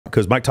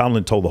because Mike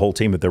Tomlin told the whole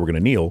team that they were going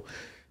to kneel.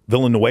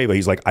 Villanueva,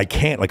 he's like, I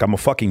can't. Like, I'm a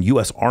fucking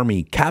U.S.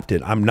 Army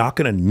captain. I'm not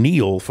going to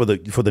kneel for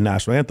the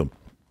national anthem.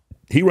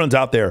 He runs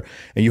out there,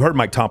 and you heard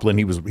Mike Tomlin.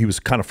 He was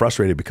kind of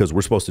frustrated because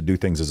we're supposed to do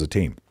things as a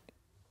team.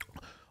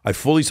 I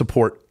fully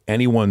support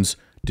anyone's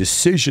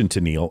decision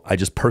to kneel. I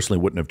just personally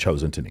wouldn't have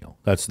chosen to kneel.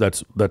 That's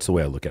the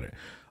way I look at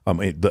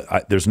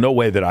it. There's no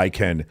way that I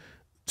can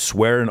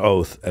swear an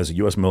oath as a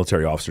U.S.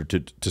 military officer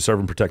to serve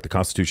and protect the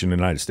Constitution of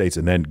the United States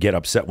and then get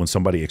upset when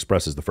somebody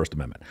expresses the First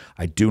Amendment.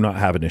 I do not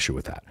have an issue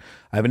with that.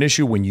 I have an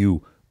issue when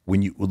you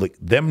like,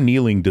 them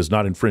kneeling does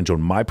not infringe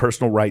on my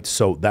personal rights,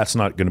 so that's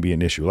not going to be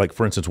an issue. Like,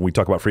 for instance, when we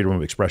talk about freedom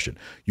of expression,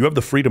 you have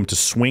the freedom to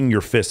swing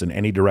your fist in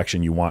any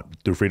direction you want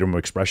through freedom of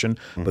expression,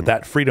 but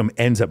that freedom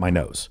ends at my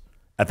nose.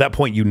 At that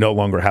point, you no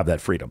longer have that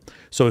freedom.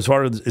 So as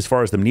far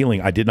as them kneeling,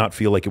 I did not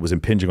feel like it was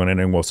impinging on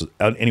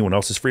anyone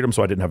else's freedom,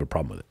 so I didn't have a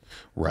problem with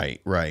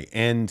it. Right.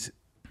 And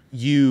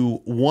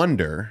you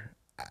wonder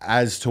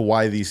as to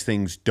why these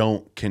things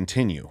don't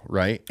continue,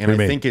 right? And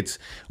I think it's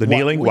the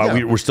kneeling while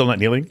we're still not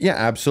kneeling. Yeah,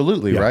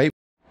 absolutely, right?